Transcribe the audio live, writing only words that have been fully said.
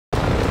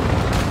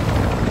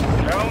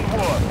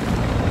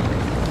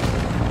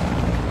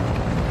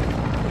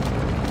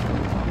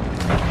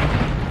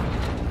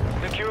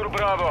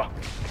Bravo.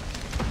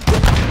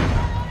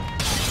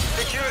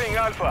 Securing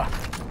Alpha.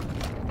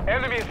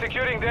 Enemy is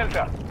securing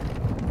Delta.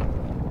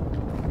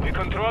 We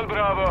control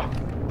Bravo.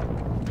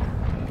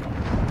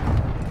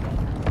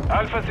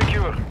 Alpha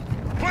secure.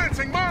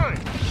 Planting mine!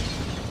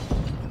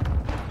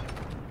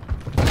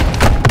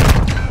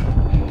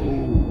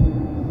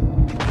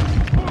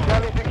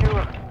 Charlie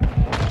secure.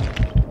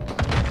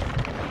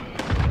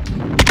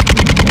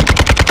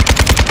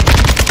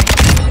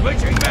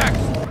 Switching back!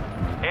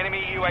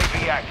 Enemy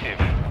UAV active.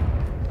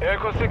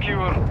 Echo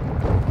secure.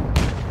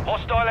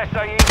 Hostile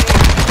SAE.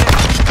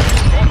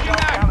 Hostile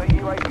counter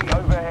UAV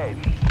overhead.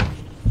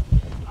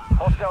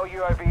 Hostile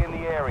UAV in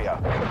the area.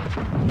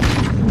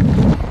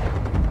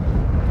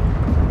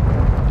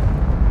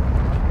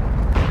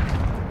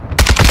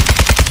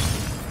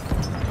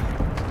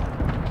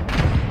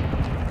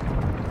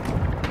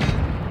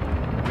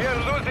 We are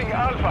losing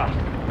Alpha.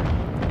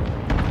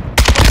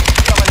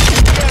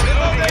 We are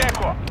losing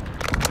Echo.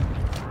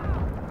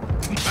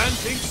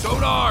 Planting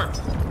sonar!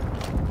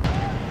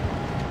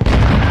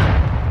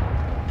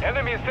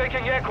 Enemy is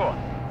taking Echo.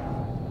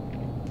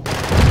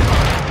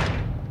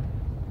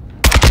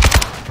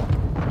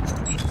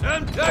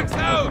 Semtex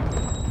out!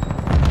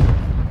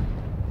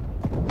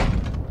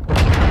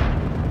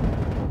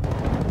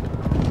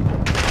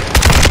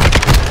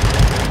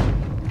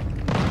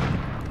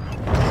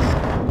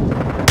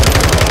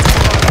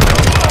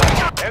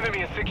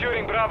 Enemy is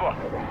securing Bravo.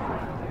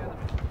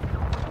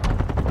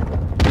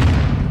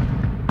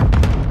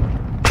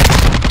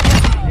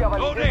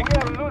 Loading. We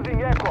are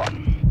losing Echo.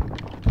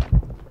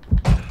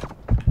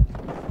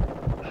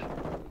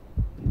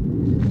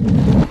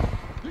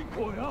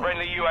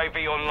 Friendly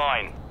UAV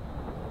online.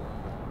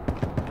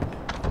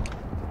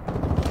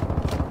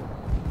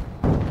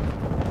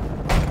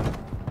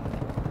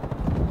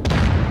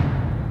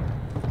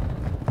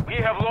 We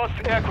have lost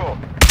Echo.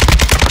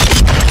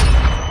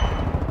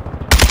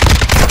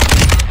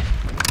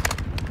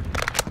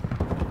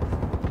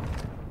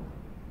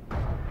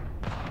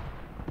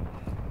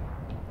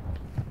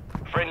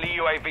 Friendly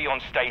UAV on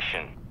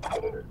station.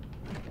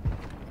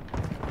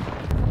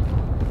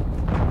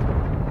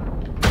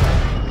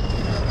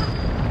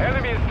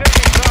 Enemy is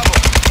taking Bravo.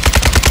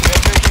 We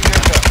are taking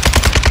Delta.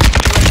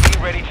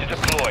 UAV ready to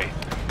deploy.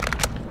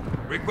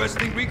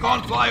 Requesting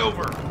recon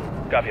flyover.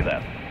 Copy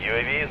that.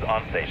 UAV is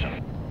on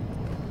station.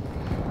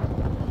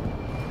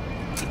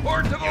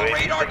 Portable UAV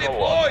radar signal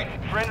deployed!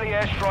 Friendly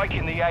airstrike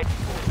in the A.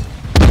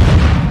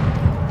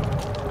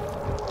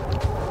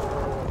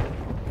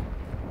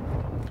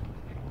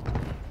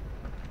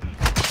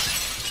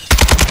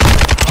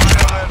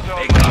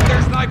 Take out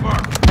their sniper!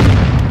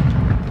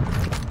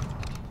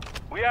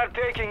 We are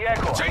taking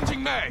Echo.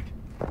 Changing mag!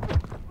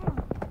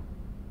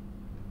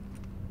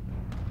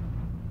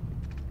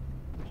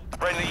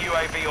 Friendly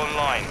UAV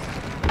online.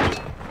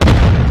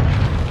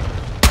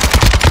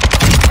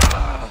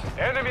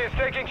 Enemy is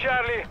taking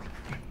Charlie.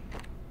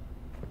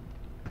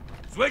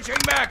 Switching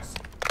max!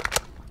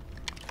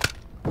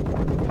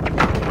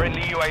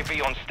 Friendly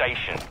UAV on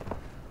station.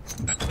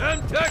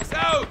 Semtex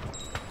out!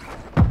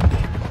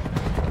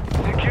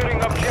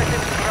 Securing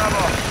objective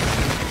Bravo.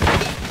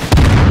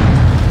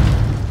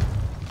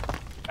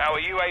 Our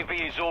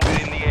UAV is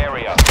orbiting the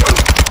area.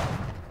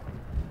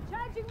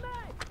 Changing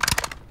mag!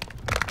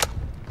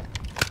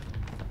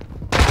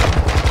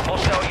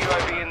 Hostile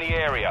UAV in the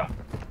area.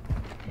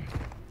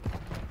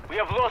 We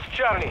have lost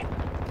Charlie.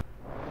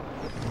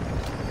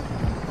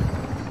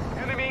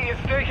 Enemy is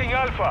taking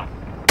Alpha.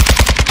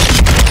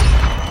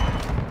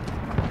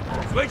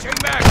 Switching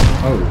max!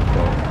 We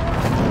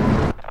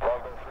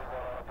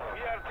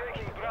are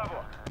taking Bravo.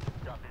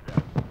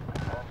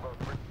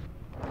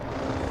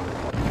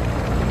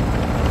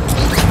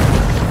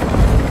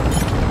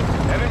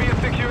 Enemy is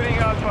securing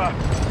Alpha.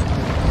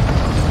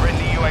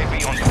 Friendly UAV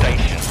on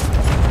station.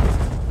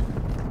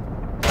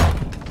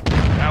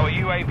 Our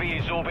UAV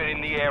is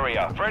orbiting the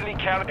area. Friendly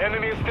counter.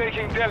 Enemy is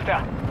taking Delta.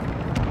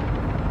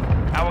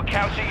 Our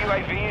counter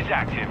UAV is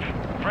active.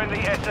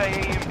 Friendly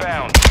SAE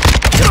inbound.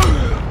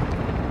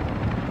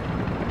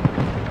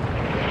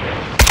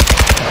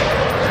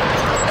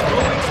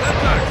 Rolling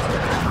Semtex!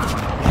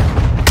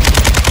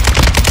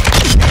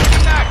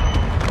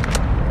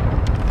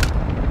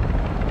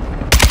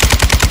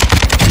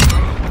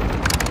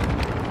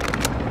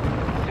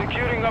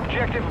 Securing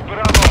objective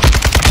Bravo.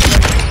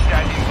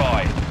 Standing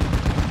by.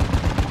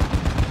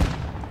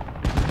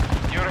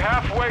 You're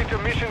halfway to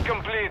mission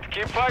complete.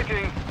 Keep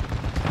fighting.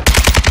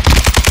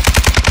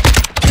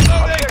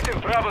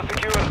 Objective Bravo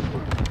secure.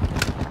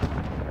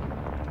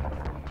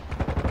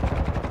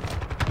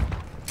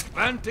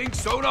 Planting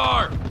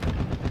sonar!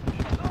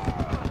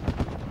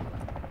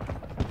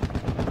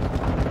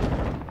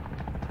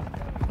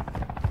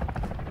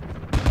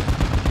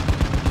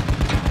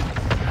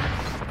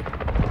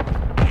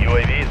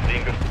 UAV is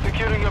being...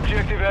 Securing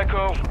objective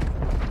Echo.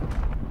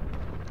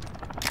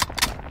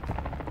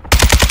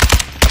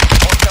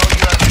 Hostile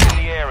UAV in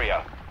the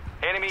area.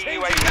 Enemy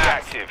Changing UAV max.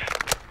 active.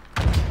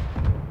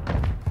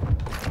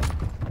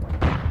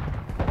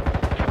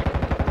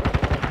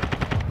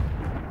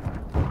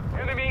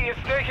 Enemy is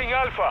taking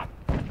Alpha.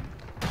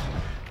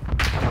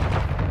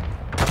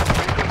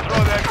 We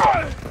control Echo.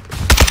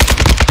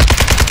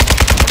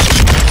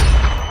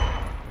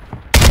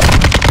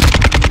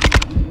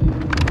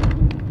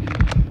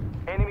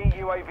 Enemy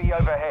UAV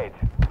overhead.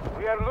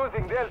 We are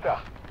losing Delta.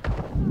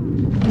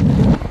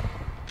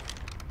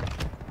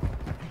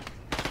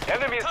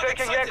 Enemy is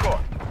taking Echo.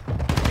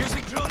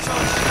 Using drill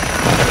charge.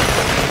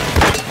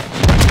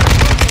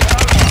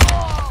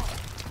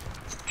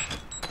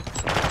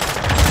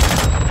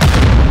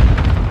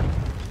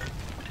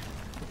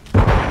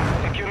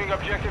 Securing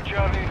objective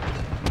Charlie.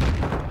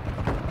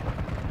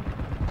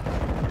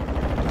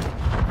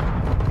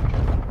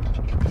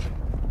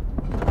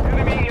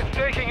 Enemy is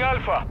taking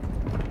Alpha.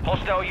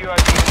 Hostile UAV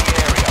in the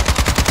area.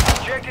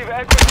 Objective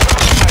Echo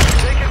compromised.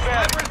 Take it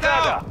back. Sniper's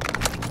down.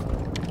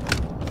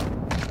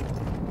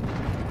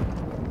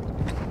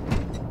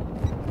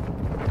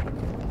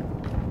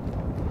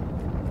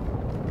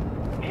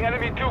 The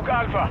enemy took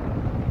Alpha.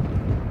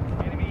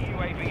 Enemy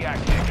UAV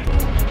active.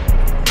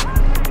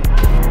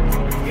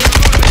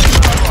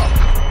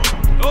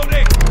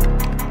 Loading.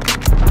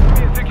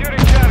 Enemy is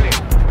securing Charlie.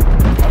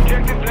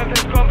 Objective Delta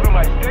is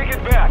compromised. Take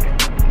it back.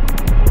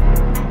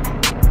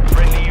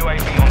 Friendly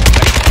UAV on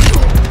station.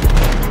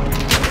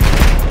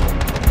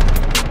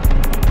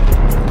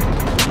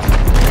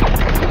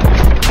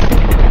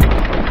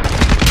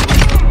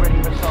 Ready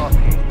for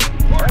tasking.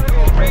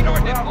 Portable radar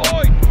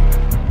deployed.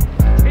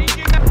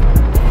 Taking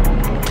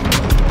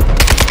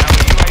Our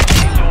UAV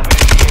is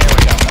orbiting the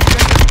area.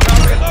 Objective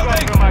Delta is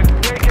compromised.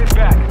 Take it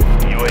back.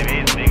 UAV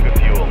is being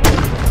refueled.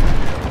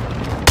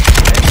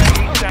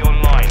 Enemy stay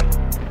online.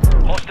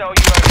 Hostile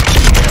UAV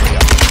in the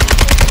area.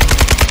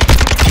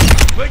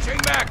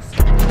 switching max.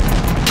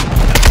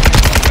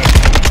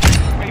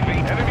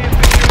 Enemy is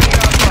securing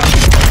Alpha.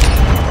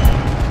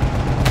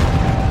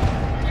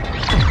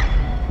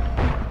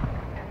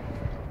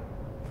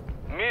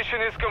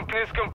 Mission is complete.